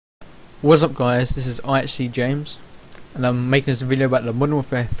What's up guys, this is James and I'm making this video about the Modern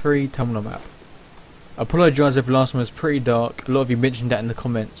Warfare 3 terminal map. I apologise if the last one was pretty dark. A lot of you mentioned that in the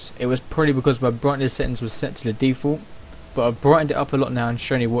comments. It was probably because my brightness settings was set to the default, but I've brightened it up a lot now and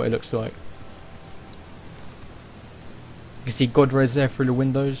shown you what it looks like. You can see God rays there through the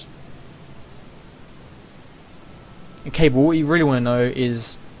windows. Okay, but what you really want to know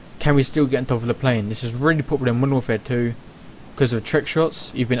is, can we still get on top of the plane? This is really popular in Modern Warfare 2 because of trick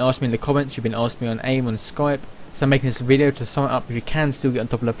shots. You've been asking me in the comments, you've been asking me on AIM, on Skype, so I'm making this video to sum it up if you can still get on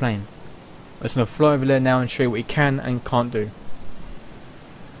top of the plane. I'm just going to fly over there now and show you what you can and can't do.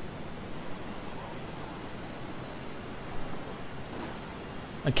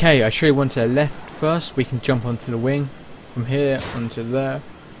 Okay, I show you one to the left first. We can jump onto the wing from here onto there.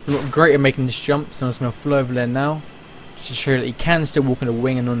 I'm not great at making this jump, so I'm just going to fly over there now to show you that you can still walk on the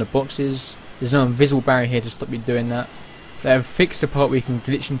wing and on the boxes. There's no invisible barrier here to stop you doing that. They have fixed the part where you can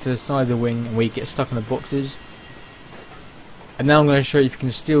glitch into the side of the wing and where you get stuck on the boxes. And now I'm going to show you if you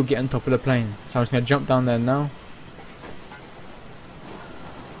can still get on top of the plane. So I'm just going to jump down there now.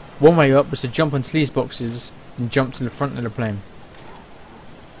 One way up was to jump onto these boxes and jump to the front of the plane.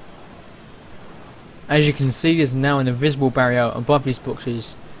 As you can see, there's now an invisible barrier above these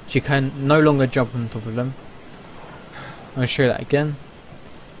boxes, so you can no longer jump on top of them. I'm going to show you that again.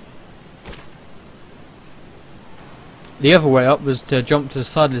 The other way up was to jump to the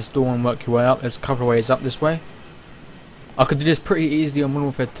side of this door and work your way up. There's a couple of ways up this way. I could do this pretty easily on Modern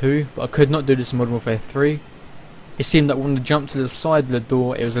Warfare 2, but I could not do this in Modern Warfare 3. It seemed that when you jumped to the side of the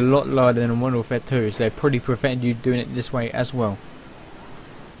door, it was a lot lower than in Modern Warfare 2, so they probably prevented you doing it this way as well.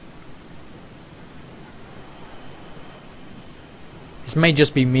 This may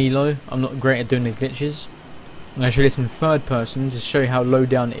just be me though, I'm not great at doing the glitches. I'm going to show you this in third person, just to show you how low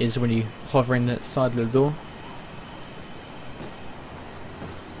down it is when you hover in the side of the door.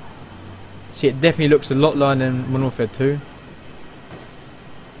 See, it definitely looks a lot lower than Modern Warfare 2.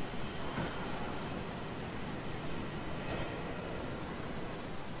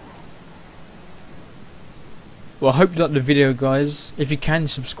 Well, I hope you liked the video guys. If you can,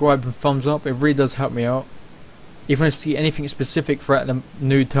 subscribe and thumbs up, it really does help me out. If you want to see anything specific throughout the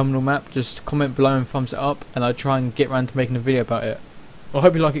new terminal map, just comment below and thumbs it up, and I'll try and get around to making a video about it. Well, I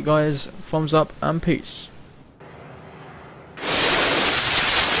hope you like it guys, thumbs up and peace.